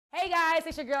Hey guys,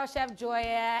 it's your girl Chef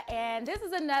Joya, and this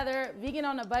is another Vegan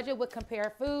on a Budget with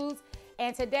Compare Foods.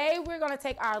 And today we're gonna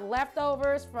take our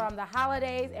leftovers from the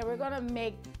holidays and we're gonna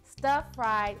make stuffed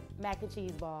fried mac and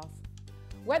cheese balls.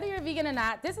 Whether you're vegan or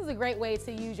not, this is a great way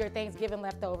to use your Thanksgiving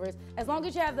leftovers. As long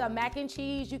as you have the mac and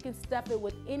cheese, you can stuff it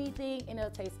with anything and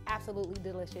it'll taste absolutely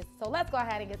delicious. So let's go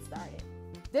ahead and get started.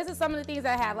 This is some of the things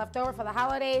that I have left over for the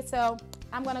holidays, so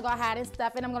I'm gonna go ahead and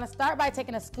stuff it. I'm gonna start by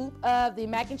taking a scoop of the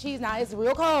mac and cheese. Now it's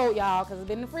real cold, y'all, because it's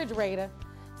been in the refrigerator.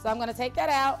 So I'm gonna take that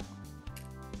out,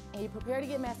 and you prepare to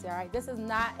get messy, all right? This is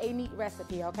not a neat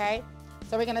recipe, okay?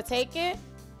 So we're gonna take it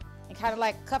and kind of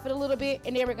like cuff it a little bit,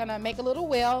 and then we're gonna make a little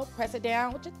well, press it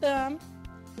down with your thumb,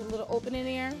 put a little opening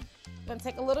there. We're gonna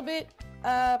take a little bit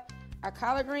of our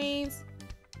collard greens,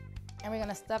 and we're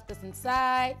gonna stuff this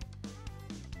inside.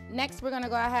 Next, we're gonna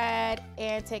go ahead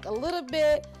and take a little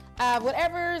bit of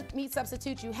whatever meat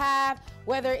substitute you have,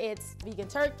 whether it's vegan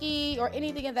turkey or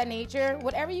anything of that nature,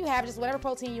 whatever you have, just whatever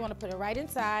protein you wanna put it right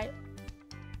inside.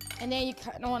 And then you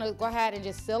kind of wanna go ahead and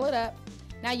just seal it up.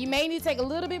 Now you may need to take a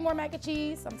little bit more mac and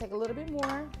cheese. So I'm gonna take a little bit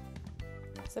more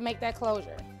to make that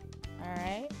closure, all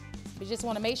right? You just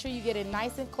wanna make sure you get it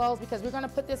nice and close because we're gonna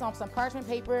put this on some parchment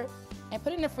paper and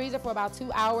put it in the freezer for about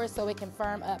 2 hours so it can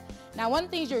firm up. Now, one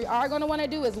of the things you are gonna wanna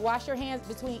do is wash your hands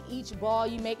between each ball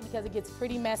you make because it gets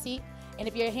pretty messy. And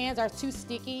if your hands are too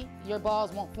sticky, your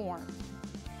balls won't form.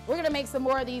 We're gonna make some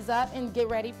more of these up and get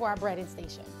ready for our breading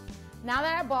station. Now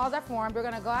that our balls are formed, we're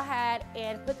gonna go ahead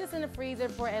and put this in the freezer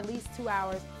for at least 2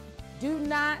 hours. Do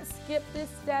not skip this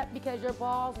step because your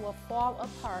balls will fall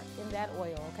apart in that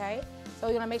oil, okay? So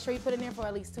you're gonna make sure you put it in for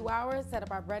at least 2 hours, set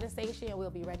up our breading station, and we'll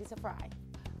be ready to fry.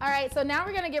 All right, so now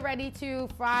we're gonna get ready to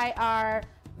fry our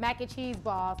mac and cheese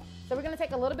balls. So we're gonna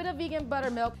take a little bit of vegan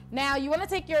buttermilk. Now you wanna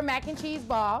take your mac and cheese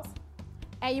balls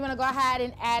and you wanna go ahead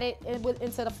and add it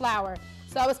into the flour.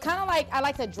 So it's kind of like, I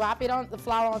like to drop it on the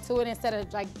flour onto it instead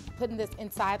of like putting this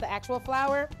inside the actual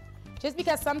flour. Just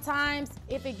because sometimes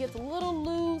if it gets a little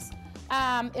loose,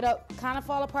 it'll kind of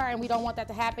fall apart and we don't want that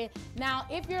to happen. Now,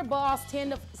 if your balls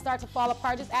tend to start to fall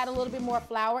apart, just add a little bit more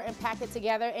flour and pack it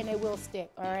together and it will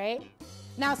stick, all right?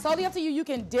 Now, it's totally up to you. You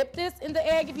can dip this in the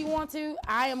egg if you want to.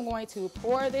 I am going to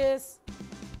pour this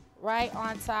right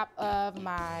on top of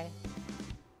my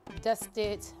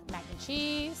dusted mac and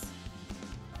cheese.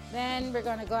 Then we're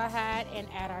gonna go ahead and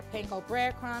add our panko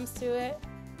breadcrumbs to it.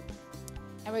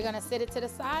 And we're gonna set it to the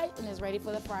side and it's ready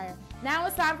for the fryer. Now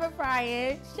it's time for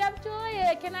frying. Chef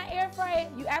Joya, can I air fry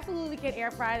it? You absolutely can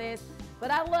air fry this,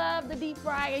 but I love the deep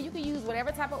fry and you can use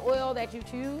whatever type of oil that you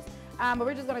choose. But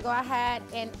we're just gonna go ahead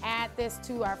and add this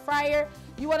to our fryer.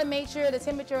 You wanna make sure the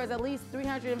temperature is at least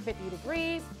 350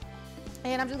 degrees.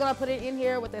 And I'm just gonna put it in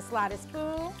here with a slotted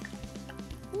spoon.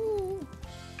 Ooh.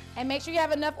 And make sure you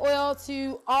have enough oil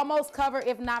to almost cover,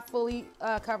 if not fully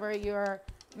cover your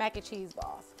mac and cheese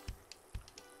balls.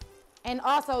 And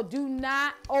also do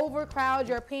not overcrowd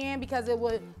your pan because it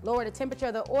would lower the temperature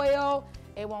of the oil.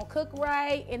 It won't cook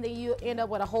right and then you end up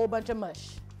with a whole bunch of mush.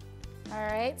 All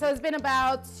right, so it's been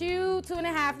about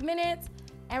 2.5 minutes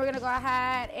and we're gonna go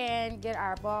ahead and get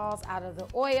our balls out of the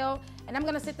oil. And I'm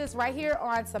gonna sit this right here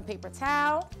on some paper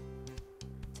towel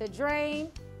to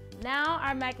drain. Now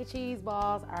our mac and cheese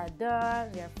balls are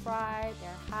done. They're fried,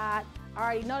 they're hot. I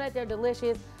already know that they're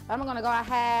delicious. But I'm gonna go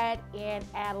ahead and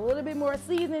add a little bit more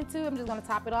seasoning to it. I'm just gonna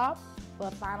top it off for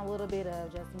a final little bit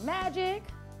of just magic.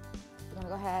 We're gonna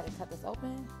go ahead and cut this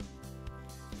open.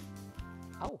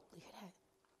 Oh, look at that.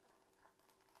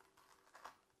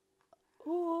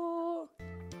 Ooh.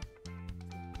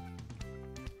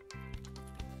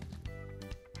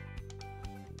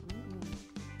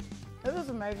 This is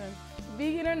amazing.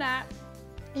 Vegan or not,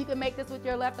 you can make this with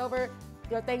your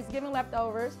Thanksgiving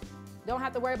leftovers. Don't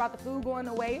have to worry about the food going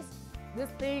to waste. This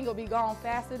thing will be gone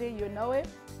faster than you know it.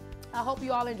 I hope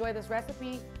you all enjoy this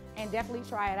recipe and definitely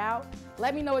try it out.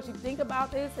 Let me know what you think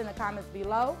about this in the comments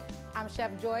below. I'm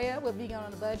Chef Joya with Vegan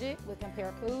on a Budget with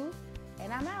Compare Foods,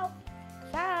 and I'm out.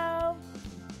 Ciao.